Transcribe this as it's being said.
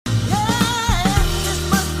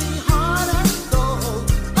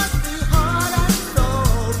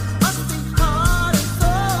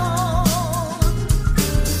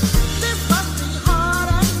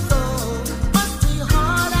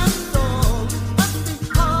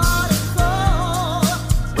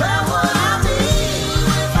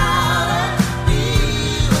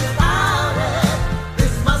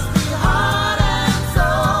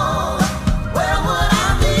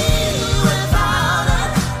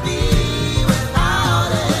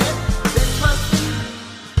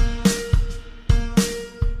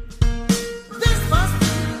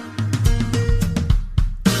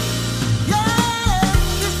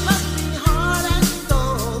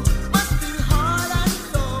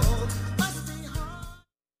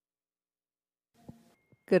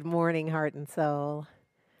Good morning, heart and soul.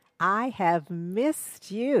 I have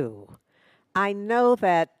missed you. I know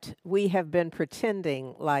that we have been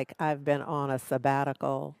pretending like I've been on a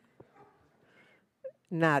sabbatical.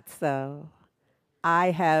 Not so.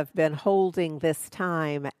 I have been holding this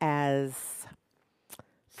time as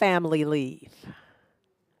family leave.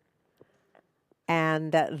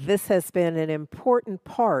 And this has been an important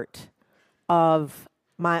part of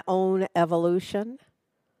my own evolution,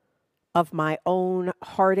 of my own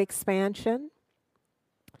heart expansion.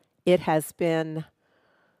 It has been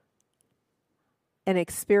an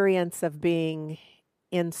experience of being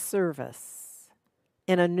in service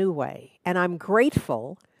in a new way. And I'm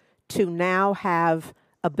grateful to now have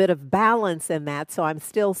a bit of balance in that. So I'm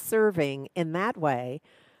still serving in that way.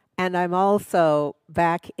 And I'm also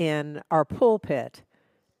back in our pulpit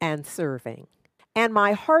and serving. And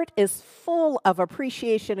my heart is full of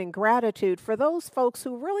appreciation and gratitude for those folks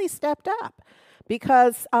who really stepped up.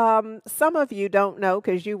 Because some of you don't know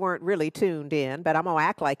because you weren't really tuned in, but I'm going to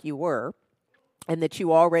act like you were, and that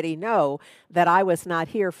you already know that I was not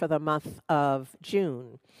here for the month of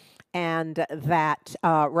June. And that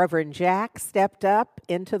Reverend Jack stepped up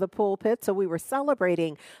into the pulpit. So we were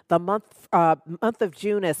celebrating the month of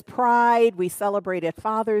June as Pride. We celebrated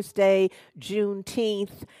Father's Day,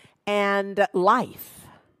 Juneteenth, and life.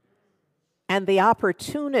 And the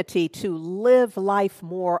opportunity to live life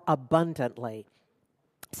more abundantly.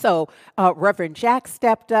 So Reverend Jack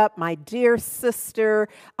stepped up, my dear sister,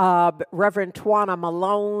 Reverend Twana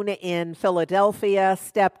Malone in Philadelphia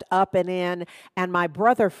stepped up and in, and my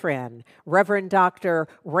brother friend, Reverend Dr.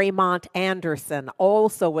 Raymond Anderson,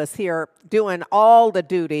 also was here doing all the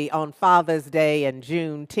duty on Father's Day and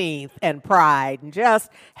Juneteenth and Pride, and just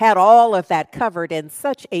had all of that covered in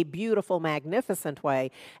such a beautiful, magnificent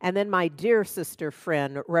way. And then my dear sister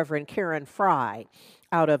friend, Reverend Karen Fry,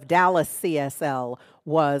 out of Dallas CSL,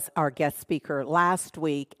 was our guest speaker last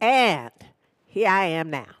week. And here I am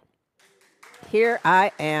now. Here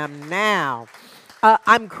I am now.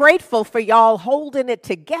 I'm grateful for y'all holding it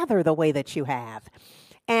together the way that you have.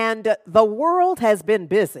 And the world has been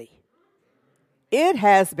busy. It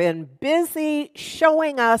has been busy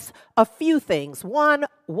showing us a few things. One,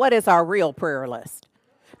 what is our real prayer list?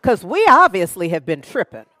 Because we obviously have been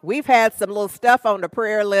tripping. We've had some little stuff on the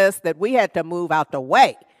prayer list that we had to move out the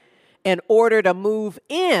way in order to move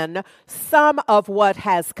in some of what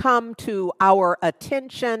has come to our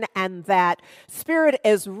attention, and that Spirit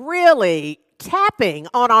is really tapping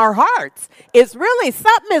on our hearts. It's really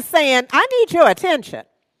something is saying, I need your attention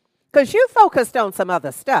because you focused on some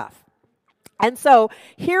other stuff. And so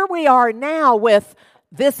here we are now with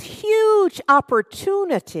this huge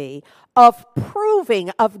opportunity of proving,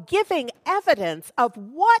 of giving evidence of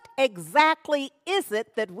what exactly is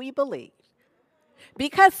it that we believe.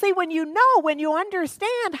 Because, see, when you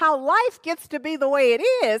understand how life gets to be the way it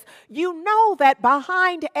is, you know that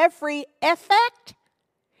behind every effect,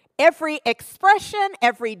 every expression,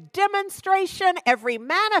 every demonstration, every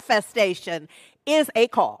manifestation is a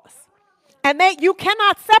cause. And that you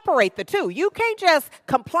cannot separate the two. You can't just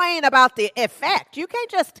complain about the effect. You can't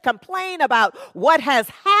just complain about what has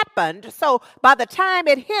happened. So by the time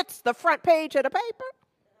it hits the front page of the paper,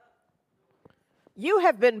 you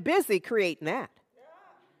have been busy creating that.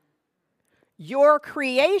 Your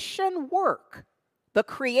creation work, the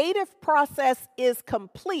creative process is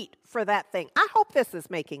complete for that thing. I hope this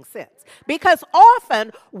is making sense. Because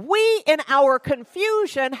often we, in our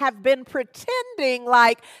confusion, have been pretending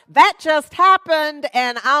like that just happened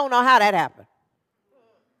and I don't know how that happened.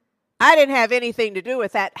 I didn't have anything to do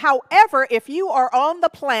with that. However, if you are on the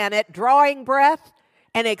planet drawing breath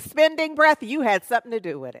and expending breath, you had something to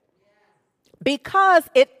do with it. Because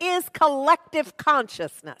it is collective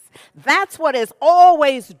consciousness. That's what is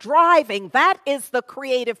always driving. That is the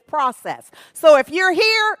creative process. So if you're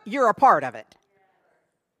here, you're a part of it.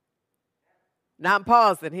 Now I'm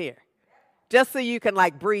pausing here, just so you can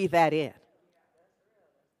breathe that in.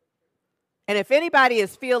 And if anybody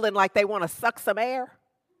is feeling like they want to suck some air,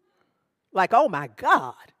 like, oh my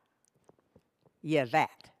God, yeah,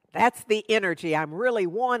 That's the energy I'm really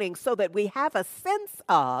wanting, so that we have a sense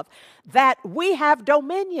of that we have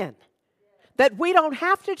dominion. That we don't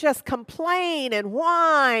have to just complain and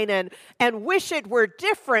whine and wish it were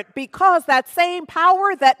different, because that same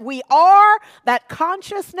power that we are, that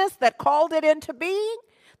consciousness that called it into being,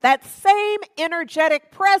 that same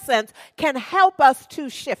energetic presence can help us to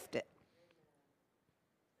shift it.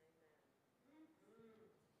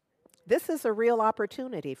 This is a real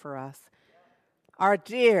opportunity for us. Our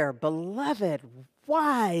dear, beloved,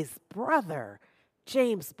 wise brother,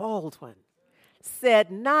 James Baldwin,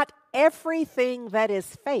 said, not everything that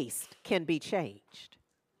is faced can be changed.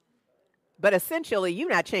 But essentially, you're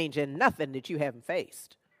not changing nothing that you haven't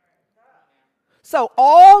faced. So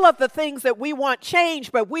all of the things that we want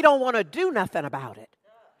change, but we don't want to do nothing about it.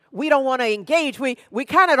 We don't want to engage. We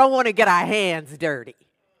kind of don't want to get our hands dirty.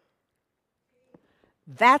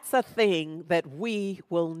 That's a thing that we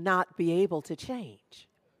will not be able to change.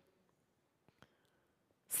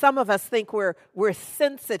 Some of us think we're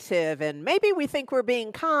sensitive, and maybe we think we're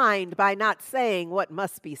being kind by not saying what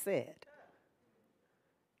must be said.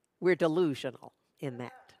 We're delusional in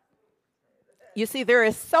that. You see, there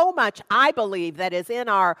is so much, I believe, that is in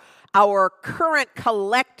our current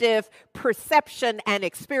collective perception and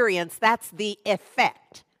experience. That's the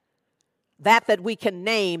effect. That we can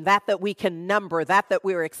name, that we can number, that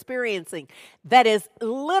we're experiencing, that is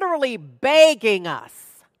literally begging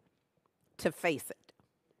us to face it,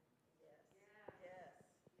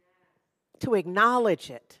 to acknowledge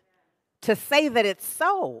it, to say that it's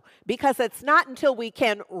so, because it's not until we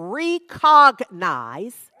can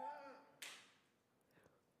recognize,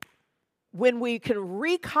 when we can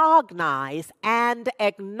recognize and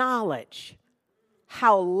acknowledge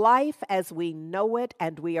how life as we know it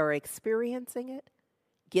and we are experiencing it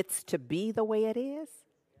gets to be the way it is.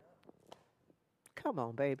 Come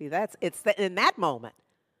on, baby. It's in that moment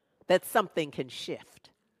that something can shift.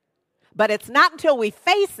 But it's not until we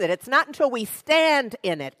face it. It's not until we stand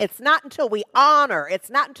in it. It's not until we honor. It's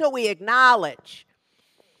not until we acknowledge,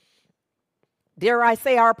 dare I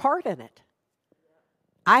say, our part in it.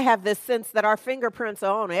 I have this sense that our fingerprints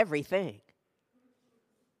are on everything.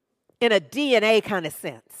 In a DNA kind of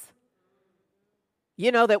sense.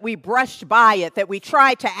 You know, that we brushed by it, that we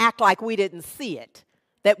tried to act like we didn't see it,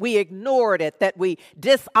 that we ignored it, that we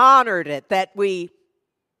dishonored it, that we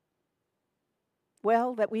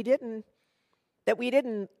didn't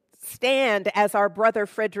stand as our brother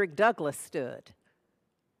Frederick Douglass stood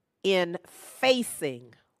in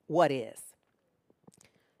facing what is.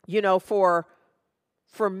 You know, for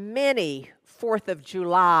many 4th of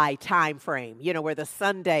July time frame, you know, where the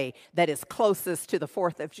Sunday that is closest to the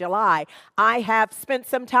 4th of July, I have spent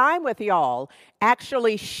some time with y'all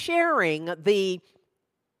actually sharing the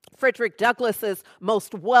Frederick Douglass's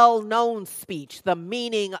most well-known speech, The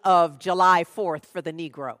Meaning of July 4th for the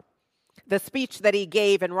Negro. The speech that he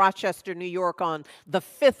gave in Rochester, New York on the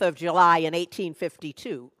 5th of July in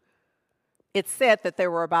 1852. It said that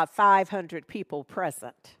there were about 500 people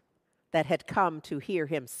present that had come to hear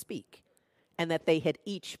him speak, and that they had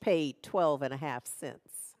each paid 12.5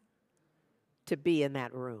 cents to be in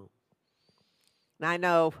that room. And I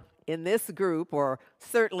know in this group, or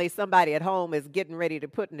certainly somebody at home is getting ready to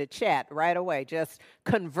put in the chat right away, just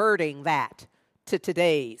converting that to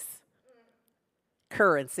today's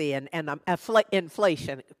currency and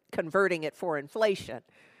inflation, converting it for inflation,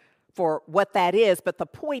 for what that is. But the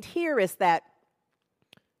point here is that,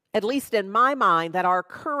 at least in my mind, that our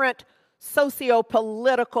current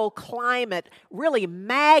socio-political climate really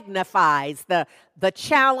magnifies the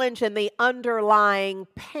challenge and the underlying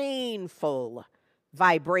painful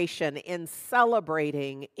vibration in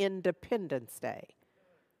celebrating Independence Day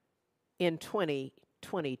in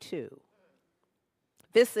 2022.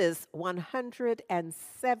 This is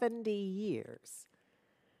 170 years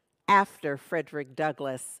after Frederick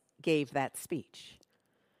Douglass gave that speech.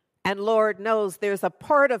 And Lord knows there's a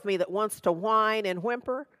part of me that wants to whine and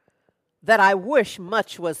whimper that I wish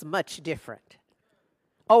much was much different.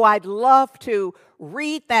 Oh, I'd love to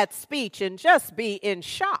read that speech and just be in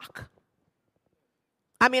shock.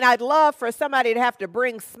 I mean, I'd love for somebody to have to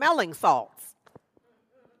bring smelling salts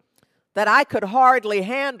that I could hardly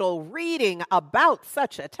handle reading about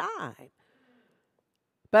such a time.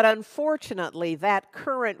 But unfortunately, that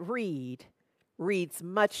current read reads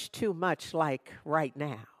much too much like right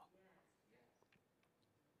now.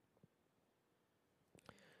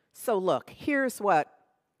 So look, here's what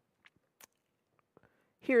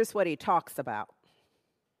he talks about.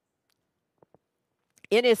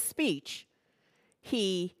 In his speech,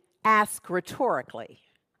 he asked rhetorically,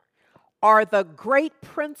 are the great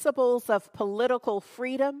principles of political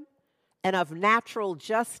freedom and of natural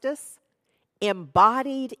justice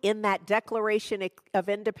embodied in that Declaration of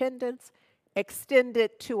Independence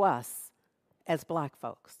extended to us as Black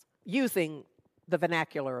folks, using the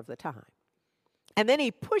vernacular of the time? And then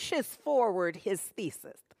he pushes forward his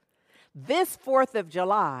thesis. This 4th of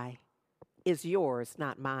July is yours,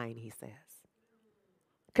 not mine, he says.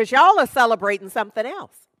 Because y'all are celebrating something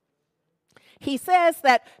else. He says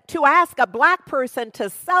that to ask a Black person to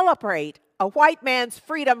celebrate a white man's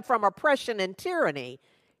freedom from oppression and tyranny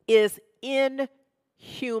is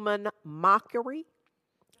inhuman mockery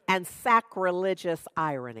and sacrilegious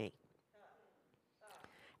irony.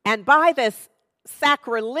 And by this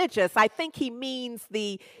sacrilegious, I think he means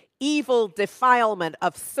the evil defilement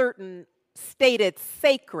of certain stated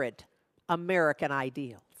sacred American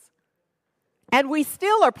ideals. And we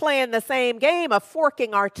still are playing the same game of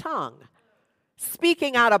forking our tongue,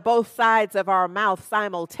 speaking out of both sides of our mouth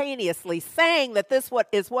simultaneously, saying that this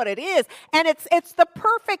is what it is. And it's the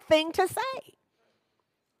perfect thing to say.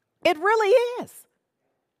 It really is.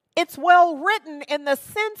 It's well written in the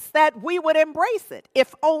sense that we would embrace it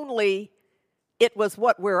if only it was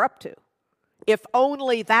what we're up to. If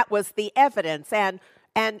only that was the evidence. And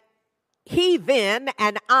he then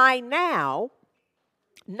and I now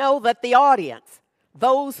know that the audience,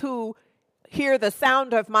 those who hear the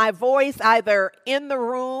sound of my voice either in the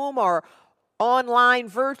room or online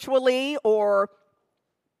virtually, or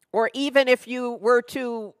even if you were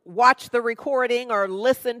to watch the recording or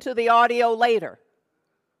listen to the audio later,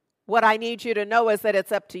 what I need you to know is that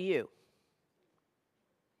it's up to you.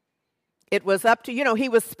 It was up to, he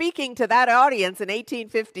was speaking to that audience in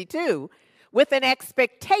 1852 with an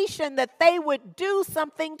expectation that they would do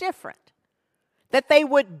something different, that they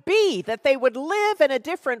would live in a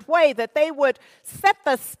different way, that they would set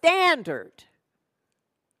the standard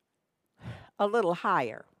a little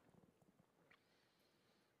higher.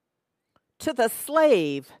 To the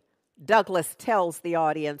slave, Douglass tells the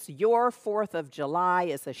audience, your 4th of July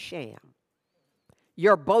is a sham.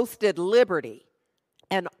 Your boasted liberty,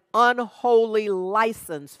 an unholy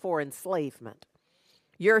license for enslavement.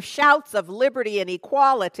 Your shouts of liberty and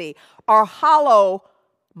equality are hollow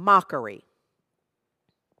mockery.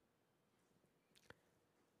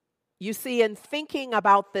 You see, in thinking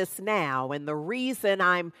about this now, and the reason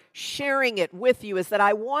I'm sharing it with you is that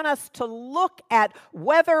I want us to look at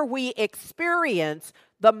whether we experience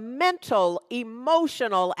the mental,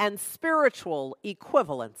 emotional, and spiritual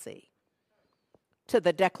equivalency to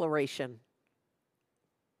the Declaration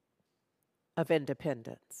of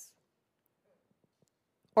Independence,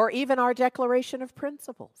 or even our Declaration of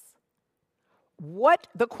Principles.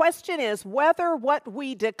 The question is whether what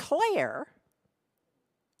we declare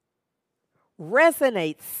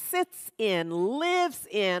resonates, sits in, lives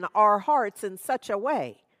in our hearts in such a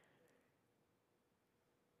way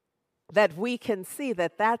that we can see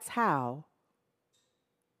that that's how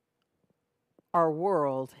our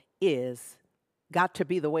world is got to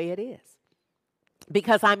be the way it is.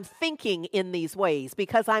 Because I'm thinking in these ways,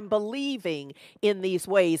 because I'm believing in these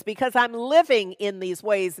ways, because I'm living in these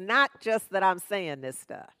ways, not just that I'm saying this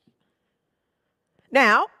stuff.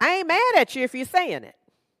 Now, I ain't mad at you if you're saying it,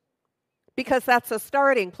 because that's a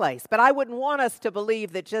starting place. But I wouldn't want us to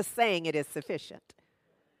believe that just saying it is sufficient.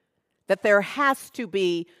 That there has to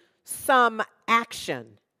be some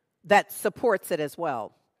action that supports it as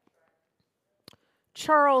well.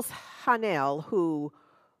 Charles Haanel, whose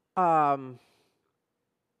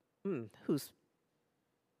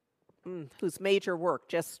major work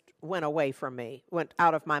just went away from me, went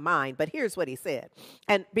out of my mind, but here's what he said.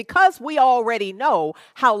 And because we already know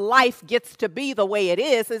how life gets to be the way it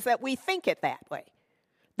is that we think it that way.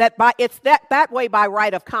 It's that way by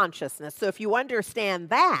right of consciousness. So if you understand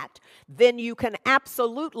that, then you can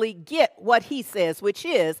absolutely get what he says, which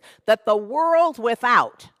is that the world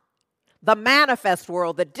without, the manifest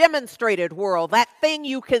world, the demonstrated world, that thing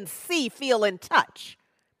you can see, feel, and touch,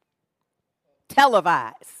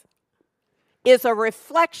 televise, is a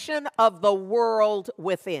reflection of the world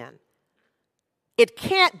within. It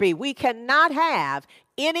can't be. We cannot have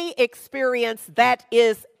any experience that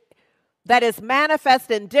is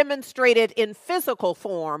manifest and demonstrated in physical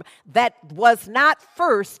form that was not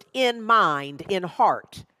first in mind, in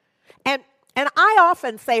heart. And I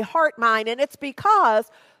often say heart, mind, and it's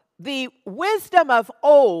because the wisdom of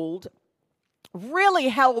old really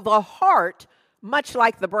held the heart much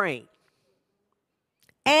like the brain.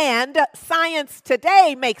 And science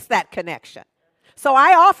today makes that connection. So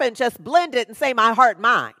I often just blend it and say my heart,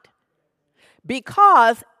 mind.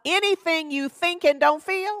 Because anything you think and don't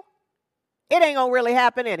feel, it ain't going to really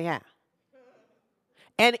happen anyhow.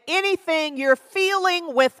 And anything you're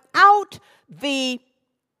feeling without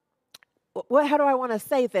how do I want to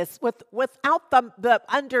say this? Without the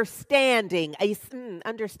understanding.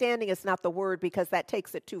 Understanding is not the word because that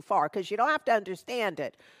takes it too far, because you don't have to understand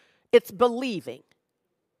it. It's believing.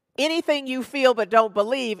 Anything you feel but don't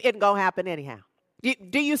believe, it ain't going to happen anyhow.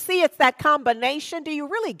 Do you see it's that combination? Do you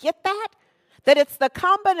really get that? That it's the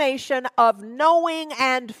combination of knowing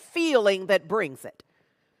and feeling that brings it.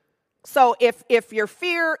 So if your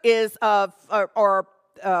fear is of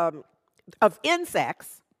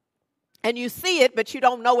insects, and you see it, but you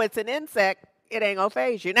don't know it's an insect, it ain't going to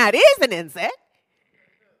faze you. Now, it is an insect,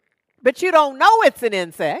 but you don't know it's an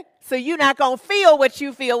insect, so you're not going to feel what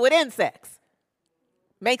you feel with insects.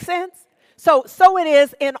 Make sense? So it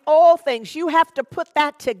is in all things. You have to put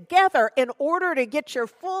that together in order to get your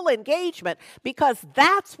full engagement, because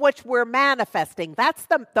that's what we're manifesting. That's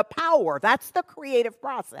the power. That's the creative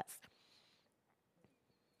process.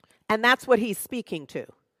 And that's what he's speaking to.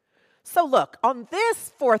 So look, on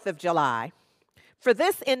this 4th of July, for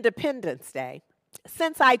this Independence Day,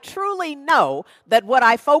 since I truly know that what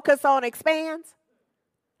I focus on expands,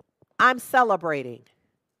 I'm celebrating.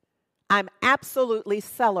 I'm absolutely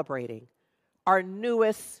celebrating our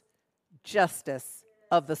newest justice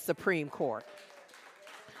of the Supreme Court.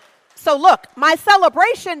 So look, my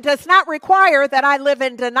celebration does not require that I live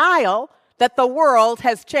in denial that the world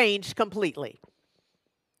has changed completely.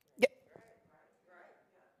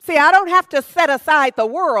 See, I don't have to set aside the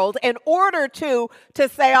world in order to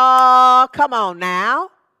say, oh, come on now.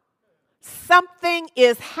 Something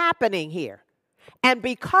is happening here. And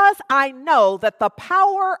because I know that the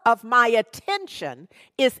power of my attention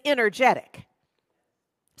is energetic,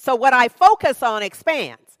 so what I focus on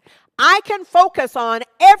expands. I can focus on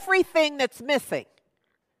everything that's missing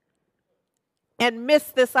and miss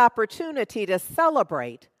this opportunity to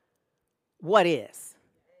celebrate what is.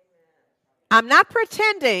 I'm not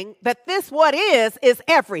pretending that this what is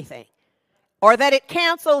everything, or that it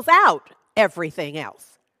cancels out everything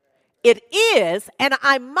else. It is, and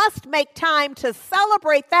I must make time to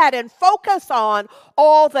celebrate that and focus on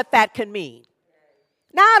all that can mean.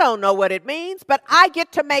 Now, I don't know what it means, but I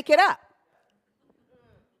get to make it up.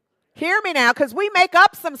 Hear me now, because we make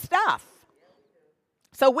up some stuff.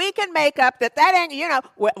 So we can make up that ain't,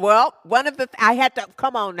 well, I had to,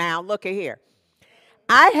 come on now, look at here.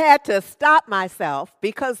 I had to stop myself,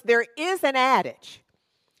 because there is an adage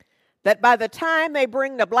that by the time they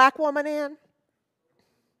bring the black woman in,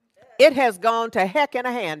 it has gone to heck in a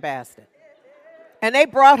handbasket. And they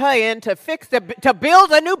brought her in to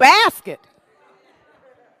build a new basket.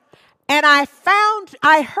 And I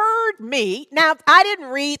heard me. Now, I didn't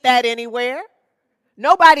read that anywhere.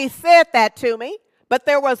 Nobody said that to me. But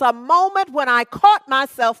there was a moment when I caught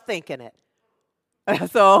myself thinking it.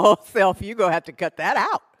 So, self, you're going to have to cut that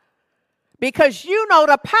out. Because you know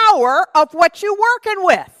the power of what you're working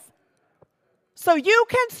with. So you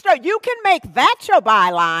can make that your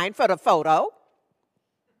byline for the photo.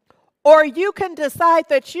 Or you can decide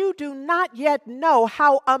that you do not yet know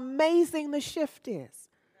how amazing the shift is.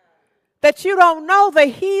 That you don't know the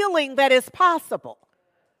healing that is possible.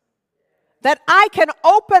 That I can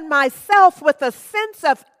open myself with a sense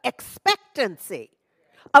of expectancy,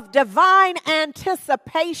 of divine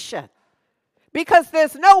anticipation. Because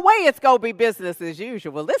there's no way it's going to be business as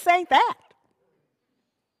usual. This ain't that.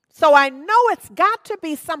 So I know it's got to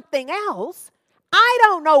be something else. I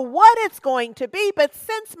don't know what it's going to be, but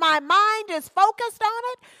since my mind is focused on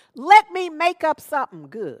it, let me make up something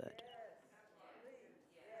good.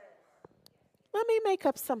 Let me make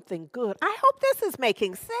up something good. I hope this is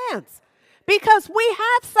making sense. Because we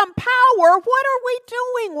have some power. What are we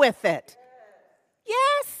doing with it?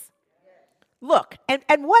 Yes? Look, and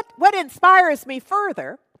what inspires me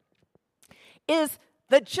further is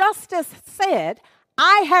the justice said,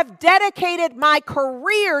 I have dedicated my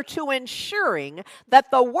career to ensuring that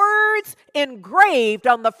the words engraved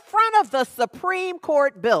on the front of the Supreme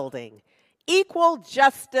Court building, equal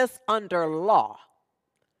justice under law,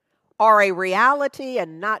 are a reality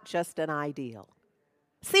and not just an ideal.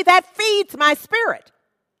 See, that feeds my spirit.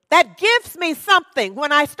 That gives me something.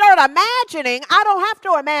 When I start imagining, I don't have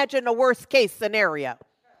to imagine the worst case scenario.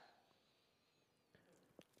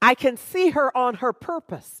 I can see her on her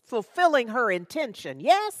purpose, fulfilling her intention.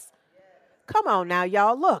 Yes? Come on now,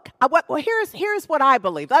 y'all. Look, here's what I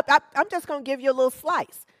believe. I'm just going to give you a little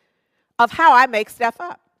slice of how I make stuff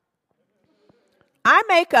up. I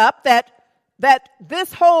make up that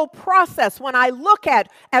this whole process, when I look at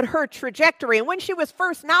her trajectory, and when she was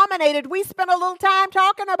first nominated, we spent a little time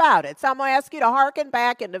talking about it. So I'm going to ask you to hearken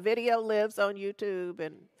back, and the video lives on YouTube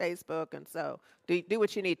and Facebook, and so do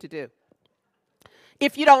what you need to do.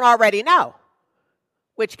 If you don't already know,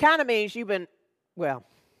 which kind of means you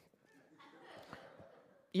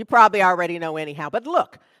probably already know anyhow. But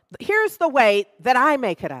look, here's the way that I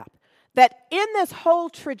make it up. That in this whole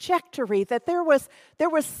trajectory, that there was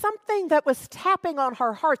something that was tapping on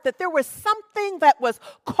her heart, that there was something that was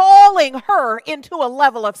calling her into a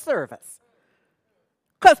level of service.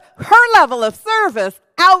 Because her level of service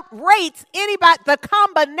outrates anybody, the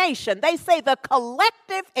combination, they say the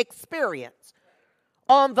collective experience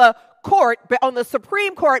on the court, on the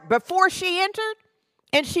Supreme Court before she entered,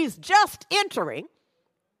 and she's just entering,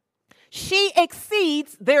 she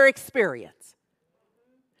exceeds their experience.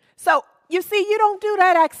 So, you see, you don't do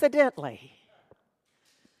that accidentally.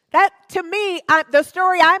 That, to me, the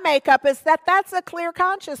story I make up is that's a clear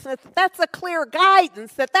consciousness. That's a clear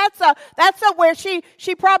guidance. That's a where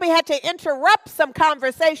she probably had to interrupt some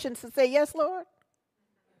conversations to say, yes, Lord.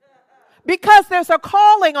 Because there's a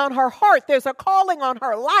calling on her heart. There's a calling on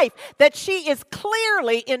her life that she is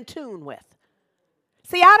clearly in tune with.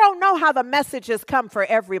 See, I don't know how the messages come for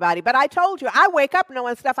everybody, but I told you, I wake up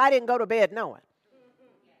knowing stuff I didn't go to bed knowing.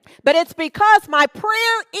 But it's because my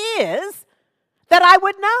prayer is that I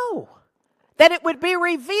would know, that it would be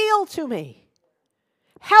revealed to me.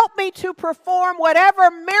 Help me to perform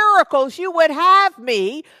whatever miracles you would have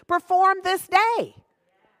me perform this day.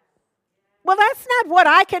 Well, that's not what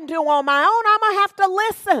I can do on my own. I'm going to have to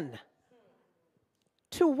listen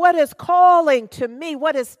to what is calling to me,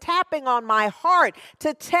 what is tapping on my heart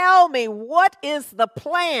to tell me what is the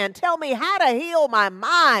plan. Tell me how to heal my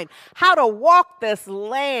mind, how to walk this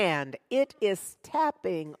land. It is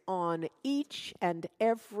tapping on each and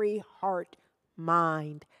every heart,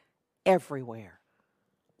 mind, everywhere.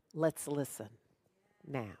 Let's listen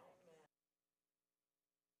now.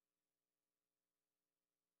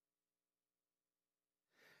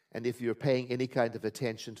 And if you're paying any kind of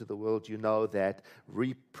attention to the world, you know that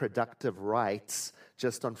reproductive rights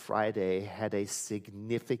just on Friday had a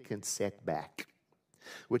significant setback,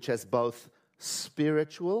 which has both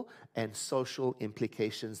spiritual and social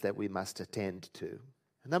implications that we must attend to.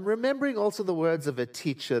 And I'm remembering also the words of a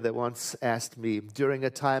teacher that once asked me during a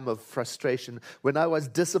time of frustration, when I was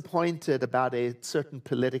disappointed about a certain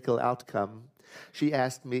political outcome. She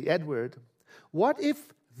asked me, Edward, what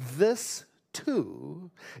if this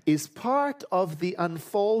too is part of the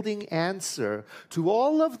unfolding answer to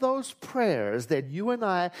all of those prayers that you and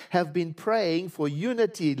I have been praying for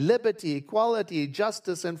unity, liberty, equality,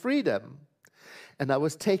 justice, and freedom? And I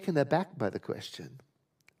was taken aback by the question.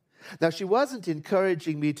 Now, she wasn't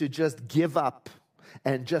encouraging me to just give up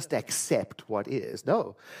and just accept what is.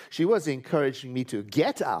 No, she was encouraging me to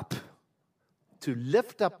get up, to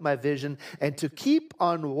lift up my vision, and to keep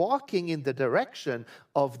on walking in the direction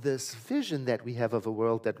of this vision that we have of a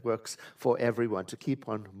world that works for everyone, to keep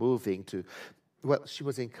on moving. She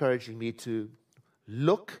was encouraging me to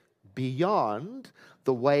look beyond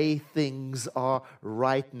the way things are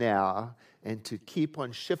right now and to keep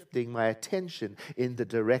on shifting my attention in the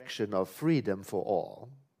direction of freedom for all.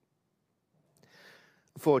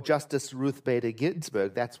 For Justice Ruth Bader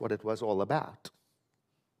Ginsburg, that's what it was all about.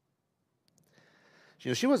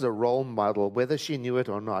 She was a role model, whether she knew it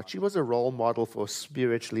or not. She was a role model for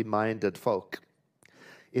spiritually minded folk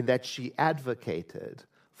in that she advocated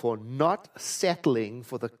for not settling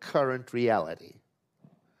for the current reality,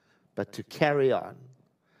 but to carry on,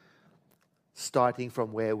 starting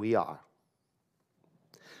from where we are.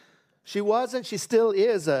 She was and she still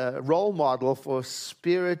is a role model for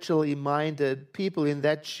spiritually minded people in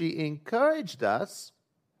that she encouraged us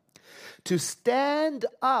to stand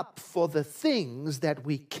up for the things that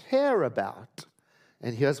we care about.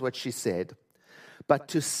 And here's what she said, but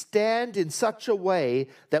to stand in such a way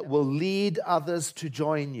that will lead others to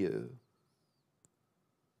join you.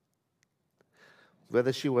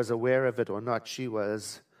 Whether she was aware of it or not, she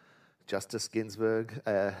was, Justice Ginsburg,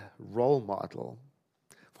 a role model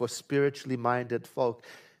for spiritually minded folk.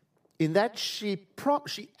 In that she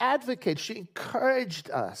advocated, she encouraged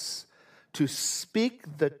us to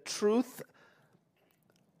speak the truth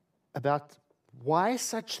about why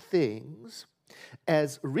such things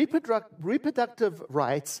as reproductive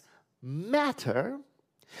rights matter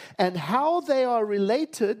and how they are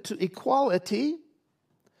related to equality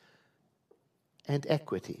and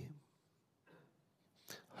equity.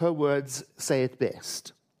 Her words say it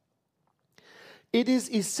best. It is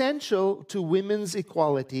essential to women's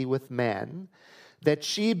equality with man that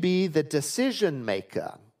she be the decision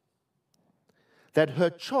maker, that her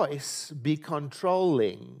choice be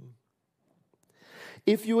controlling.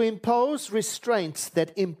 If you impose restraints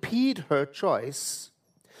that impede her choice,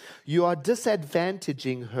 you are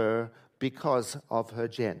disadvantaging her because of her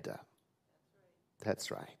gender.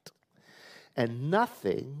 That's right. And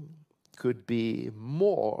nothing could be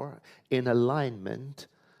more in alignment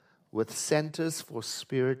with Centers for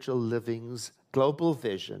Spiritual Living's global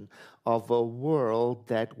vision of a world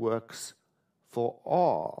that works for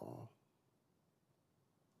all.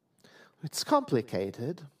 It's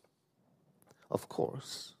complicated, of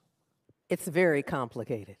course. It's very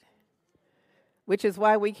complicated, which is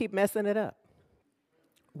why we keep messing it up.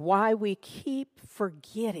 Why we keep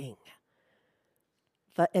forgetting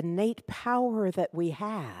the innate power that we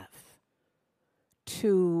have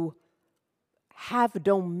to have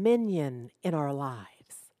dominion in our lives.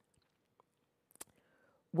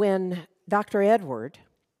 When Dr. Edward,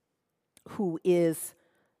 who is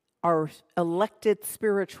our elected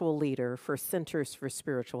spiritual leader for Centers for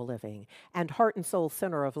Spiritual Living. And Heart and Soul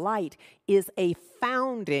Center of Light is a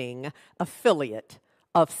founding affiliate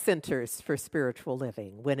of Centers for Spiritual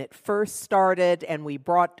Living. When it first started and we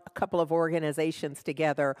brought a couple of organizations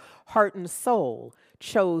together, Heart and Soul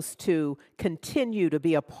chose to continue to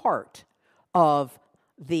be a part of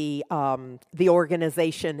the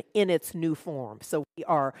organization in its new form. So we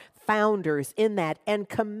are founders in that and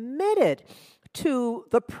committed to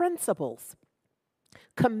the principles,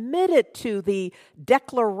 committed to the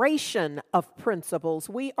declaration of principles.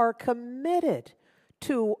 We are committed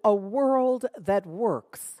to a world that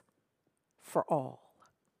works for all.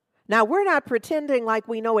 Now, we're not pretending like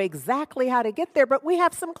we know exactly how to get there, but we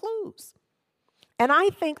have some clues. And I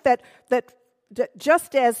think that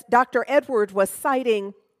just as Dr. Edward was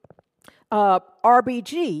citing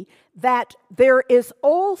RBG, that there is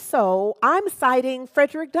also, I'm citing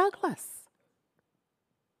Frederick Douglass,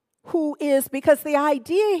 who is, because the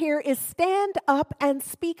idea here is stand up and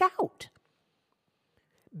speak out.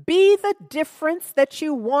 Be the difference that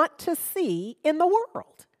you want to see in the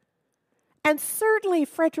world. And certainly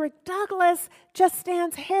Frederick Douglass just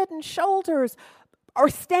stands head and shoulders, or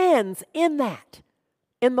stands in that,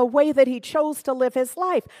 in the way that he chose to live his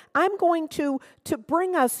life. I'm going to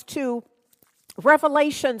bring us to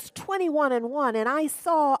Revelations 21:1, and I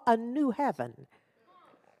saw a new heaven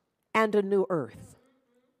and a new earth.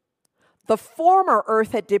 The former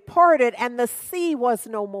earth had departed, and the sea was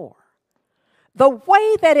no more. The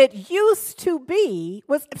way that it used to be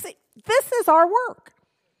was, see, this is our work.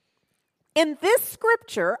 In this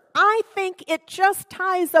scripture, I think it just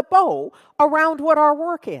ties a bow around what our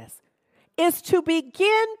work is to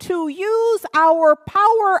begin to use our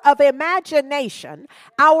power of imagination,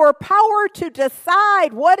 our power to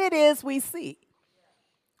decide what it is we see.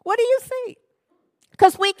 What do you see?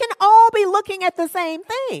 Because we can all be looking at the same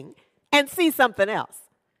thing and see something else.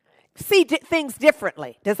 See things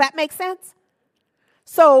differently. Does that make sense?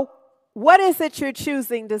 So, what is it you're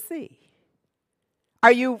choosing to see?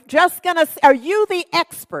 Are you the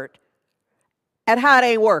expert at how it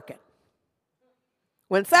ain't working?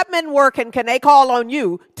 When something ain't working, can they call on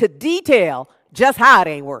you to detail just how it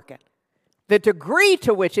ain't working? The degree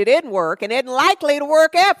to which it didn't work and isn't likely to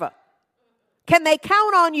work ever. Can they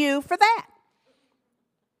count on you for that?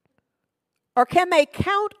 Or can they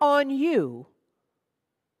count on you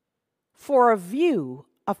for a view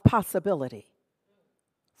of possibility?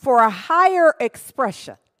 For a higher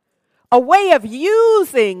expression? A way of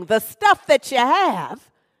using the stuff that you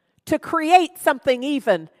have to create something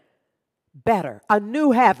even better, a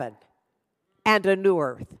new heaven and a new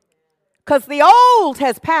earth. Because the old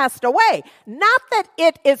has passed away. Not that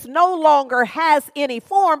it is no longer has any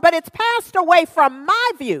form, but it's passed away from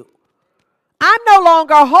my view. I'm no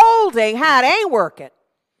longer holding how it ain't working,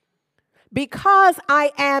 because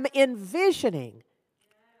I am envisioning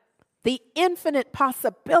the infinite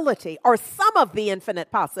possibility, or some of the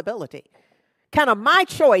infinite possibility, kind of my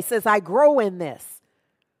choice as I grow in this,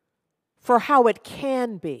 for how it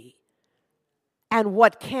can be and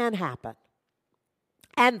what can happen.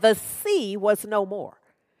 And the sea was no more,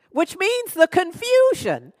 which means the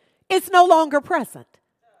confusion is no longer present.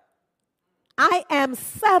 I am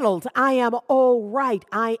settled. I am all right.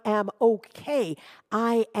 I am okay.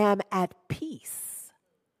 I am at peace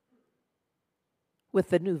with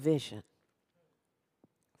the new vision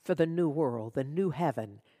for the new world, the new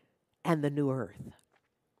heaven, and the new earth.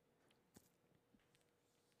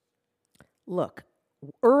 Look,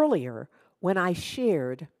 earlier when I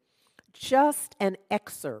shared just an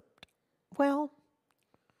excerpt,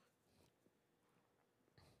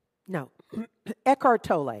 Eckhart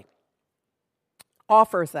Tolle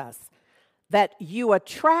offers us that you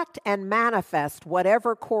attract and manifest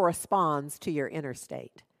whatever corresponds to your inner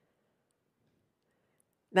state.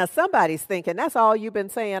 Now, somebody's thinking, that's all you've been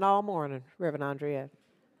saying all morning, Reverend Andrea.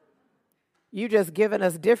 You just giving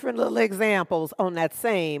us different little examples on that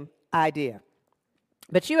same idea.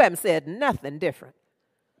 But you haven't said nothing different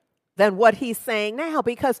than what he's saying now,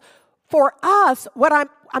 because for us, what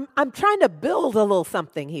I'm trying to build a little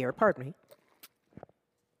something here, pardon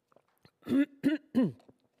me.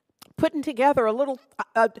 Putting together a little,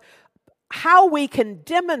 how we can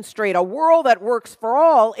demonstrate a world that works for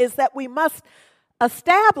all is that we must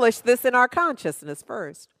establish this in our consciousness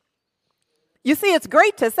first. You see, it's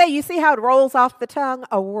great to say, you see how it rolls off the tongue?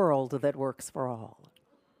 A world that works for all.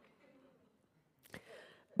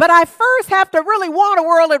 But I first have to really want a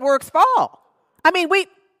world that works for all. I mean,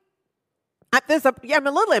 I'm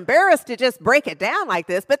a little embarrassed to just break it down like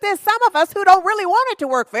this, but there's some of us who don't really want it to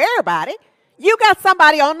work for everybody. You got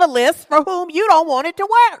somebody on the list for whom you don't want it to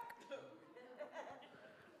work.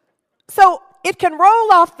 So it can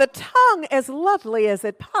roll off the tongue as lovely as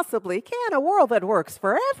it possibly can, a world that works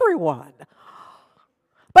for everyone.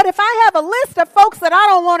 But if I have a list of folks that I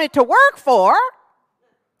don't want it to work for,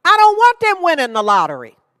 I don't want them winning the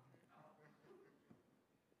lottery.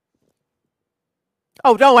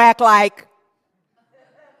 Oh, don't act like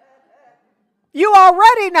you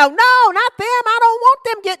already know. No, not them. I don't want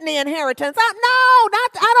them getting the inheritance. I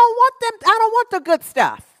don't want them. I don't want the good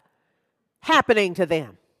stuff happening to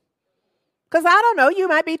them. Because I don't know, you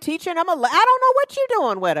might be teaching them I don't know what you're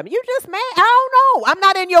doing with them. You just I don't know. I'm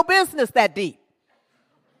not in your business that deep.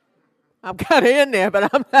 I'm kind of in there,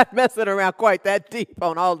 but I'm not messing around quite that deep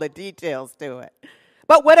on all the details to it.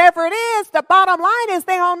 But whatever it is, the bottom line is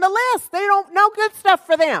they're on the list. They don't know good stuff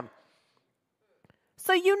for them.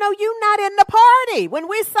 So you know you're not in the party. When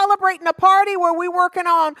we're celebrating a party where we're working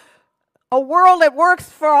on a world that works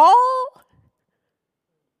for all,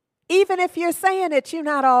 even if you're saying it, you're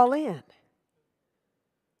not all in.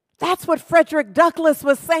 That's what Frederick Douglass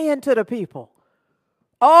was saying to the people.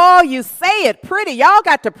 Oh, you say it pretty. Y'all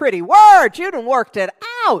got the pretty words. You done worked it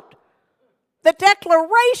out. The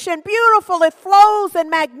Declaration, beautiful. It flows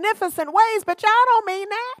in magnificent ways, but y'all don't mean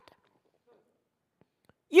that.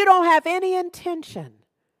 You don't have any intention.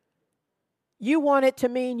 You want it to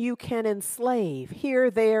mean you can enslave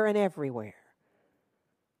here, there, and everywhere.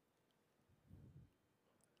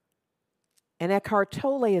 And Eckhart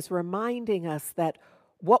Tolle is reminding us that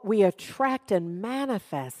what we attract and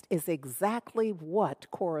manifest is exactly what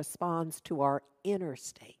corresponds to our inner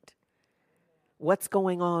state. What's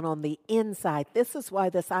going on the inside. This is why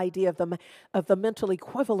this idea of the mental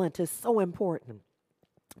equivalent is so important.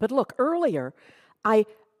 But look, earlier, I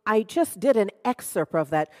just did an excerpt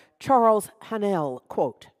of that Charles Haanel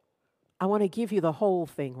quote. I want to give you the whole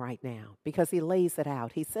thing right now because he lays it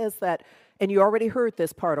out. He says that, and you already heard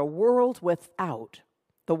this part, the world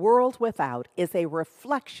without is a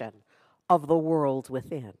reflection of the world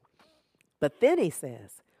within. But then he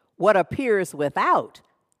says, what appears without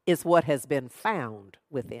is what has been found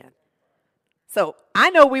within. So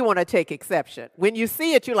I know we want to take exception. When you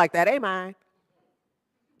see it, you're like, that ain't mine.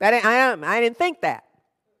 I didn't think that.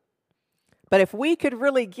 But if we could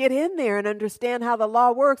really get in there and understand how the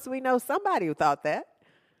law works, we know somebody who thought that.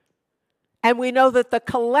 And we know that the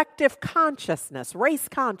collective consciousness, race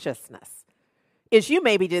consciousness, is you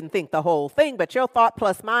maybe didn't think the whole thing, but your thought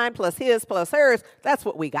plus mine plus his plus hers, that's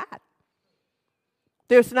what we got.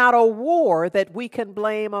 There's not a war that we can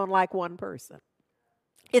blame on like one person.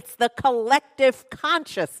 It's the collective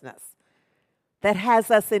consciousness that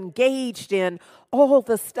has us engaged in all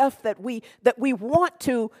the stuff that we want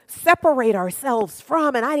to separate ourselves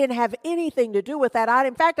from, and I didn't have anything to do with that.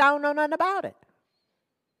 In fact, I don't know nothing about it.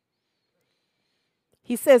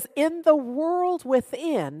 He says, in the world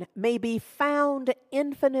within may be found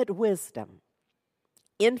infinite wisdom,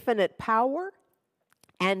 infinite power,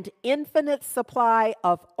 and infinite supply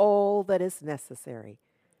of all that is necessary,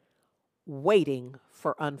 waiting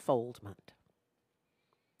for unfoldment,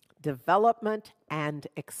 development, and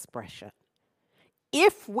expression.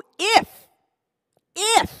 If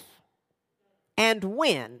and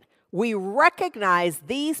when we recognize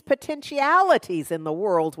these potentialities in the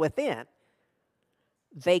world within,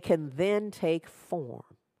 they can then take form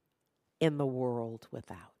in the world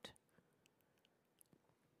without.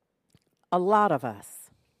 A lot of us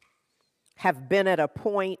have been at a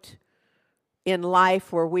point in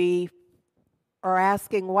life where we are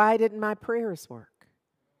asking, why didn't my prayers work?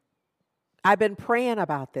 I've been praying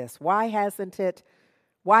about this. Why hasn't it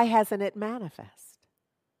manifest?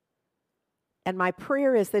 And my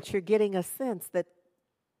prayer is that you're getting a sense that,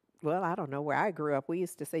 well, I don't know, where I grew up, we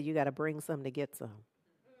used to say you got to bring some to get some.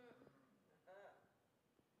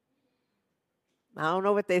 I don't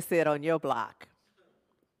know what they said on your block.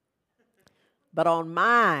 But on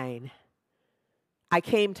mine, I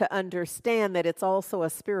came to understand that it's also a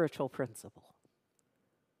spiritual principle.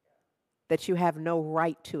 That you have no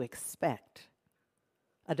right to expect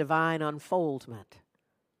a divine unfoldment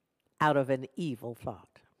out of an evil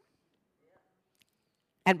thought.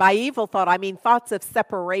 And by evil thought, I mean thoughts of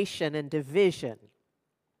separation and division.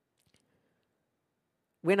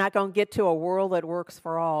 We're not going to get to a world that works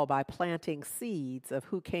for all by planting seeds of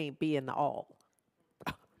who can't be in the all.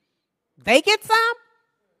 They get some.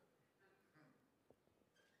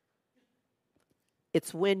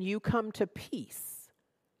 It's when you come to peace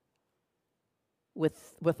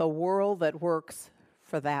with a world that works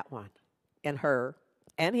for that one and her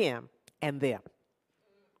and him and them.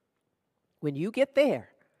 When you get there,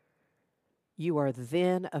 you are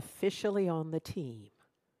then officially on the team.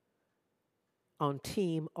 On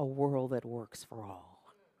team, a world that works for all.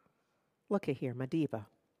 Look at here, Madiba.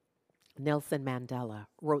 Nelson Mandela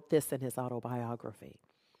wrote this in his autobiography.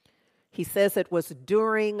 He says, "It was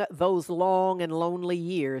during those long and lonely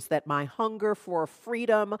years that my hunger for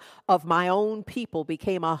freedom of my own people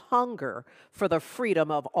became a hunger for the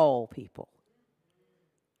freedom of all people.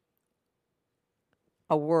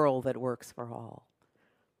 A world that works for all.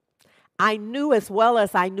 I knew as well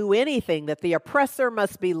as I knew anything that the oppressor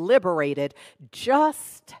must be liberated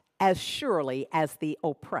just as surely as the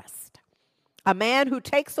oppressed. A man who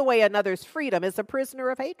takes away another's freedom is a prisoner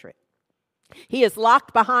of hatred. He is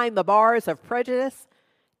locked behind the bars of prejudice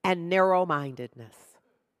and narrow-mindedness.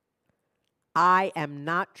 I am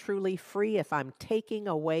not truly free if I'm taking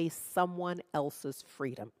away someone else's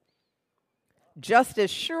freedom. Just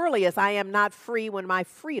as surely as I am not free when my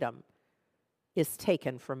freedom is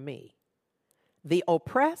taken from me. The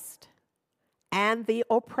oppressed and the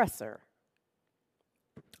oppressor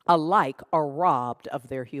alike are robbed of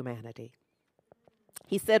their humanity."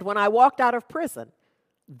 He said, "When I walked out of prison,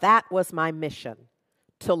 that was my mission,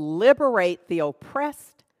 to liberate the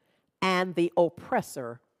oppressed and the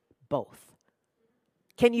oppressor both."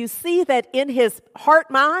 Can you see that in his heart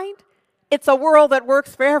mind, it's a world that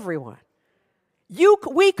works for everyone?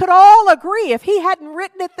 We could all agree, if he hadn't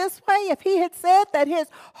written it this way, if he had said that his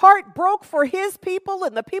heart broke for his people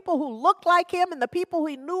and the people who looked like him and the people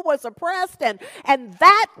he knew was oppressed, and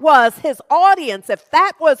that was his audience, if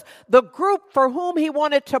that was the group for whom he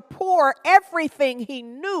wanted to pour everything he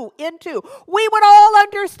knew into, we would all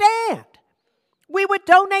understand. We would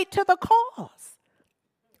donate to the cause.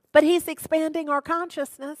 But he's expanding our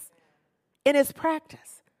consciousness in his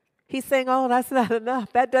practice. He's saying, oh, that's not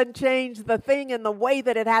enough. That doesn't change the thing in the way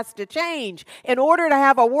that it has to change. In order to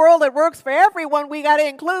have a world that works for everyone, we got to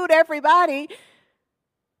include everybody,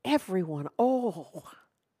 everyone, all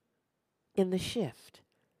in the shift.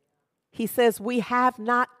 He says, we have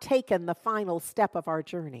not taken the final step of our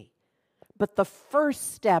journey, but the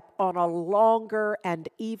first step on a longer and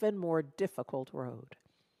even more difficult road.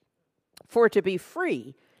 For to be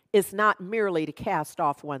free is not merely to cast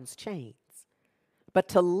off one's chains, but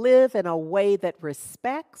to live in a way that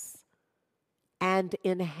respects and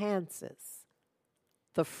enhances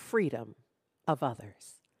the freedom of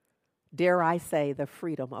others. Dare I say, the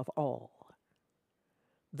freedom of all.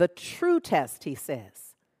 The true test, he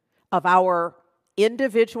says, of our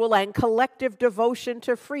individual and collective devotion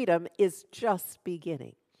to freedom is just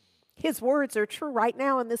beginning. His words are true right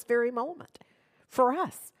now in this very moment for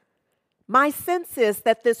us. My sense is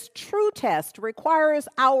that this true test requires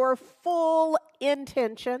our full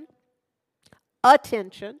intention,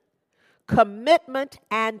 attention, commitment,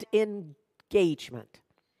 and engagement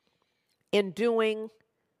in doing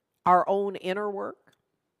our own inner work,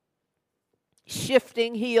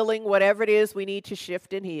 shifting, healing, whatever it is we need to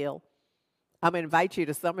shift and heal. I'm going to invite you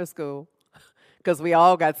to summer school because we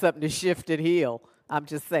all got something to shift and heal. I'm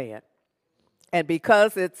just saying. And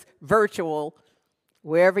because it's virtual,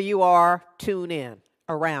 wherever you are, tune in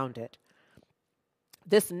around it.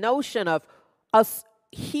 This notion of us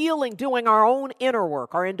healing, doing our own inner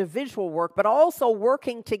work, our individual work, but also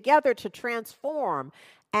working together to transform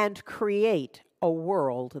and create a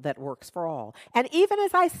world that works for all. And even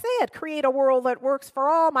as I said, create a world that works for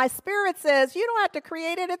all, my spirit says, you don't have to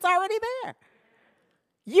create it, it's already there.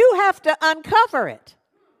 You have to uncover it.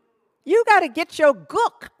 You got to get your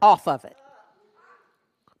gook off of it.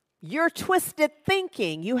 Your twisted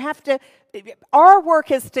thinking, you have to, our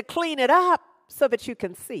work is to clean it up so that you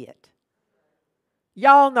can see it.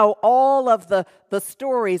 Y'all know all of the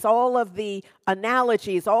stories, all of the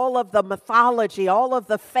analogies, all of the mythology, all of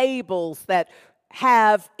the fables that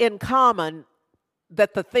have in common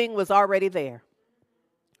that the thing was already there.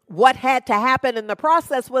 What had to happen in the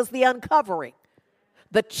process was the uncovering,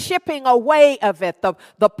 the chipping away of it,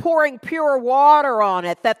 the pouring pure water on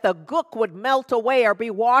it, that the gook would melt away or be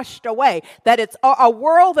washed away, that it's a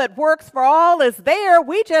world that works for all is there.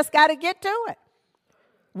 We just got to get to it.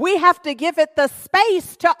 We have to give it the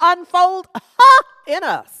space to unfold in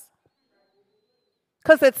us.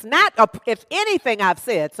 Because it's not, if anything I've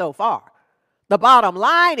said so far, the bottom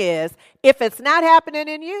line is, if it's not happening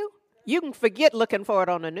in you, you can forget looking for it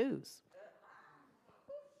on the news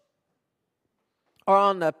or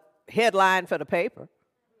on the headline for the paper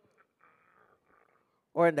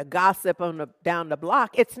or in the gossip down the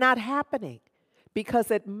block. It's not happening because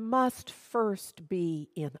it must first be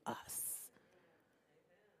in us.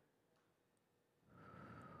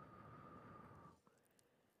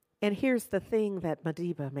 And here's the thing that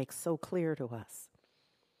Madiba makes so clear to us,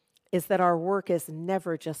 is that our work is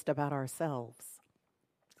never just about ourselves.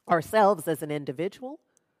 Ourselves as an individual,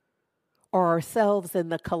 or ourselves in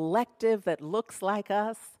the collective that looks like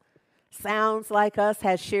us, sounds like us,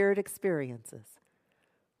 has shared experiences,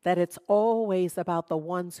 that it's always about the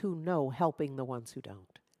ones who know helping the ones who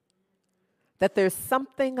don't. That there's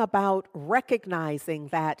something about recognizing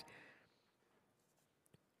that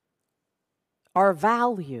our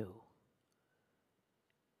value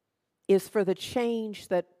is for the change,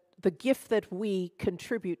 that the gift that we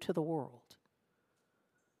contribute to the world.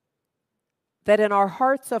 That in our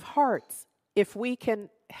hearts of hearts, if we can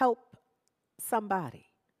help somebody.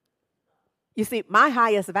 You see, my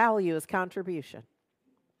highest value is contribution.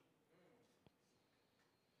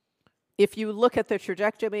 If you look at the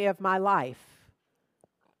trajectory of my life,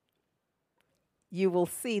 you will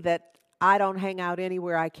see that I don't hang out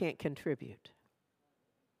anywhere I can't contribute.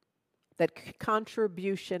 That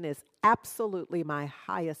contribution is absolutely my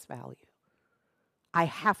highest value. I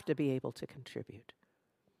have to be able to contribute.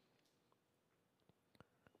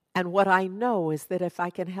 And what I know is that if I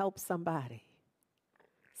can help somebody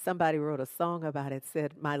wrote a song about it,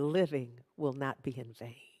 said, my living will not be in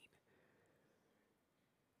vain.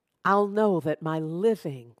 I'll know that my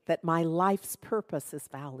living, that my life's purpose is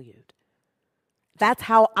valued. That's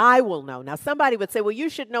how I will know. Now, somebody would say, well, you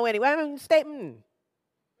should know anyway.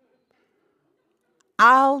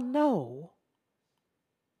 I'll know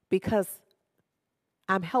because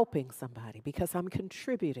I'm helping somebody, because I'm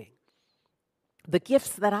contributing the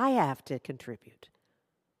gifts that I have to contribute.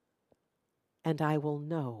 And I will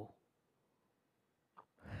know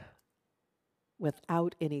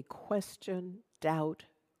without any question, doubt,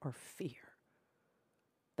 or fear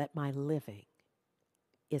that my living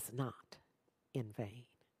is not in vain.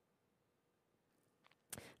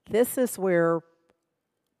 This is where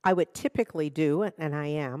I would typically do, and I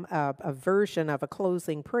am, a version of a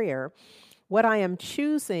closing prayer. What I am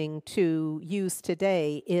choosing to use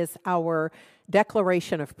today is our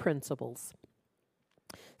Declaration of Principles.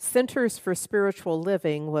 Centers for Spiritual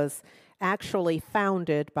Living was actually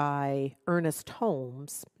founded by Ernest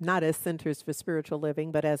Holmes, not as Centers for Spiritual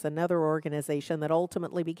Living, but as another organization that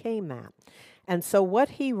ultimately became that. And so what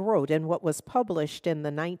he wrote and what was published in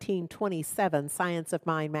the 1927 Science of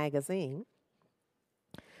Mind magazine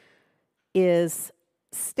is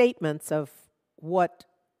statements of what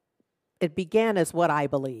it began as what I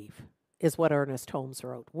believe, is what Ernest Holmes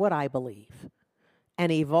wrote, what I believe,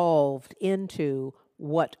 and evolved into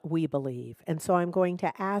what we believe. And so I'm going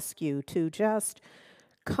to ask you to just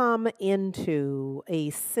come into a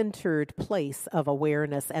centered place of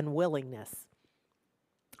awareness and willingness,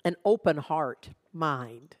 an open heart,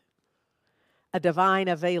 mind, a divine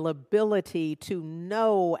availability to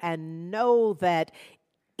know and know that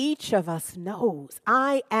each of us knows.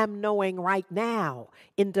 I am knowing right now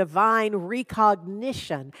in divine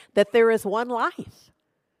recognition that there is one life.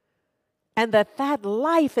 And that that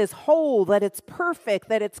life is whole, that it's perfect,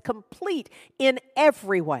 that it's complete in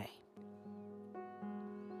every way.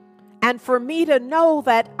 And for me to know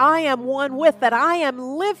that I am one with, that I am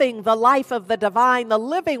living the life of the divine, the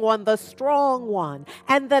living one, the strong one,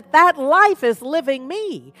 and that that life is living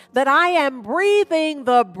me, that I am breathing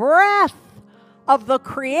the breath of the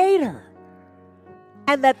Creator,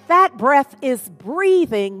 and that that breath is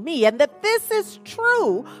breathing me, and that this is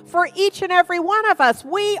true for each and every one of us.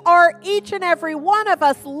 We are each and every one of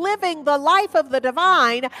us living the life of the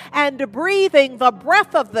divine and breathing the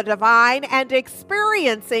breath of the divine and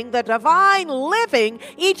experiencing the divine living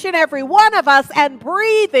each and every one of us and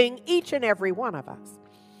breathing each and every one of us.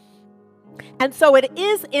 And so it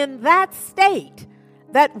is in that state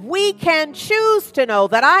that we can choose to know,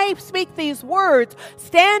 that I speak these words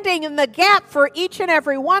standing in the gap for each and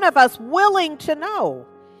every one of us, willing to know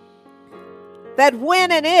that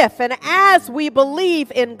when and if and as we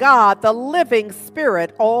believe in God, the living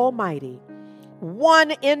Spirit Almighty,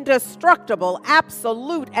 one indestructible,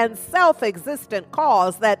 absolute, and self-existent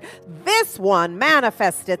cause, that this one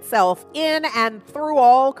manifests itself in and through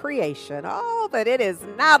all creation. Oh, that it is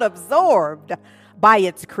not absorbed by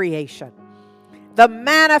its creation. The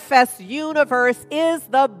manifest universe is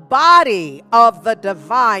the body of the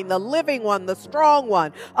divine, the living one, the strong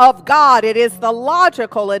one of God. It is the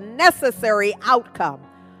logical and necessary outcome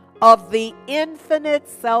of the infinite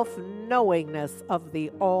self-knowingness of the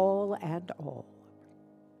all and all.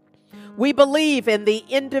 We believe in the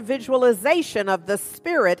individualization of the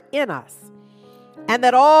Spirit in us, and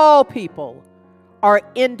that all people are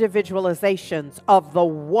individualizations of the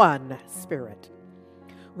one Spirit.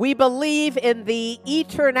 We believe in the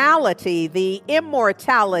eternality, the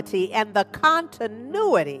immortality, and the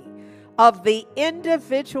continuity of the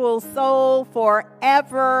individual soul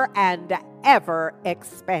forever and ever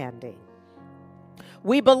expanding.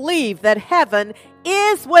 We believe that heaven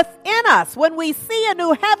is within us. When we see a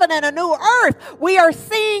new heaven and a new earth, we are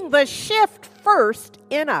seeing the shift first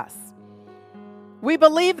in us. We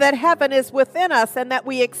believe that heaven is within us and that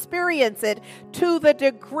we experience it to the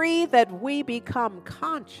degree that we become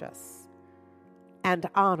conscious and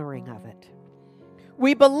honoring of it.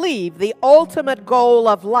 We believe the ultimate goal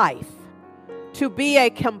of life to be a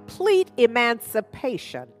complete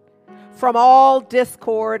emancipation from all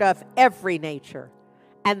discord of every nature,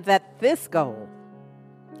 and that this goal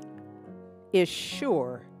is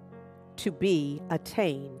sure to be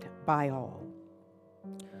attained by all.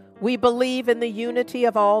 We believe in the unity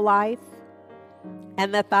of all life,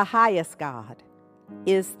 and that the highest God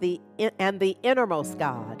is the innermost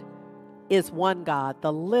God is one God,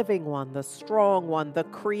 the living one, the strong one, the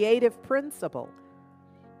creative principle.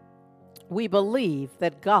 We believe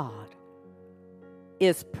that God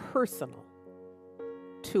is personal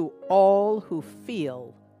to all who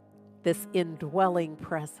feel this indwelling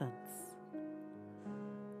presence.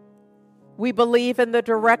 We believe in the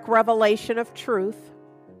direct revelation of truth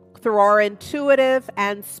through our intuitive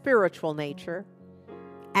and spiritual nature,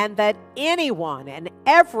 and that anyone and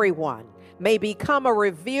everyone may become a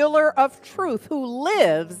revealer of truth who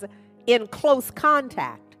lives in close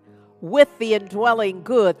contact with the indwelling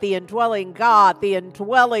good, the indwelling God, the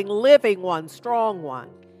indwelling living one, strong one.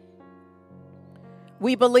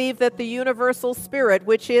 We believe that the universal spirit,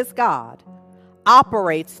 which is God,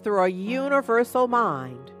 operates through a universal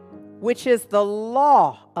mind, which is the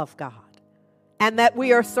law of God, and that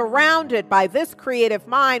we are surrounded by this creative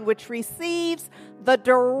mind, which receives the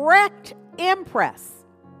direct impress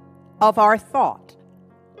of our thought,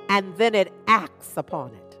 and then it acts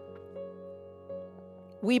upon it.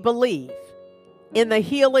 We believe in the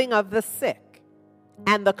healing of the sick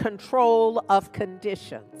and the control of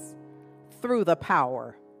conditions through the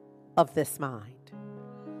power of this mind.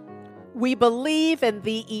 We believe in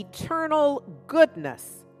the eternal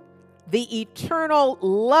goodness, the eternal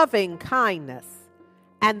loving kindness,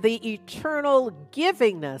 and the eternal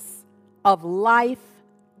givingness of life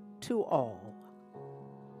to all.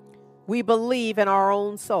 We believe in our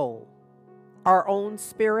own soul, our own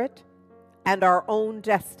spirit, and our own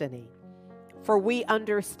destiny, for we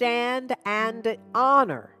understand and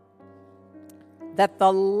honor that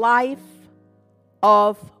the life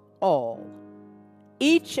of all,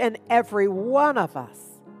 each and every one of us,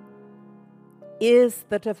 is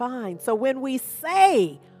the divine. So when we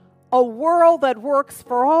say a world that works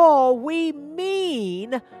for all, we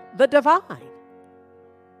mean the divine.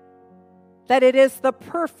 That it is the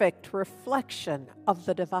perfect reflection of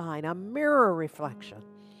the divine, a mirror reflection.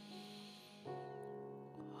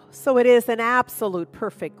 So it is an absolute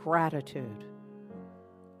perfect gratitude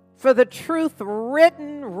for the truth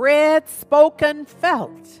written, read, spoken,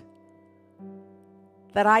 felt,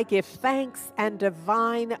 that I give thanks and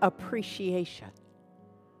divine appreciation.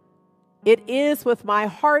 It is with my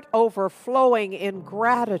heart overflowing in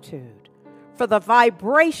gratitude for the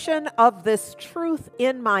vibration of this truth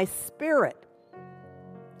in my spirit,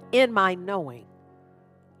 in my knowing,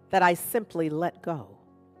 that I simply let go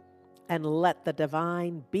and let the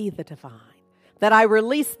divine be the divine, that I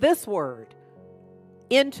release this word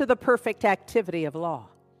into the perfect activity of law,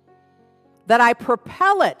 that I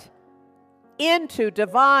propel it into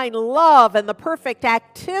divine love and the perfect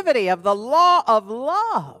activity of the law of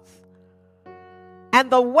love,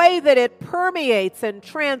 and the way that it permeates and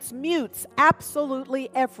transmutes absolutely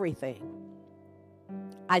everything.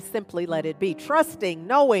 I simply let it be, trusting,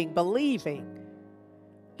 knowing, believing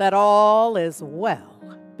that all is well,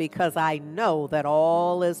 because I know that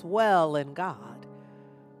all is well in God.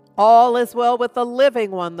 All is well with the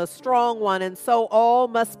living one, the strong one, and so all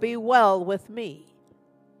must be well with me.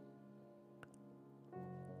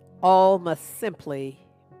 All must simply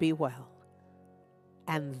be well.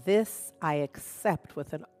 And this I accept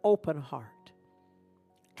with an open heart,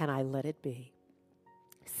 and I let it be,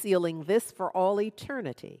 sealing this for all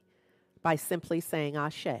eternity by simply saying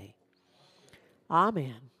Ashe.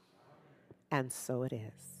 Amen. And so it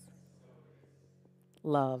is.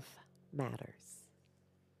 Love matters.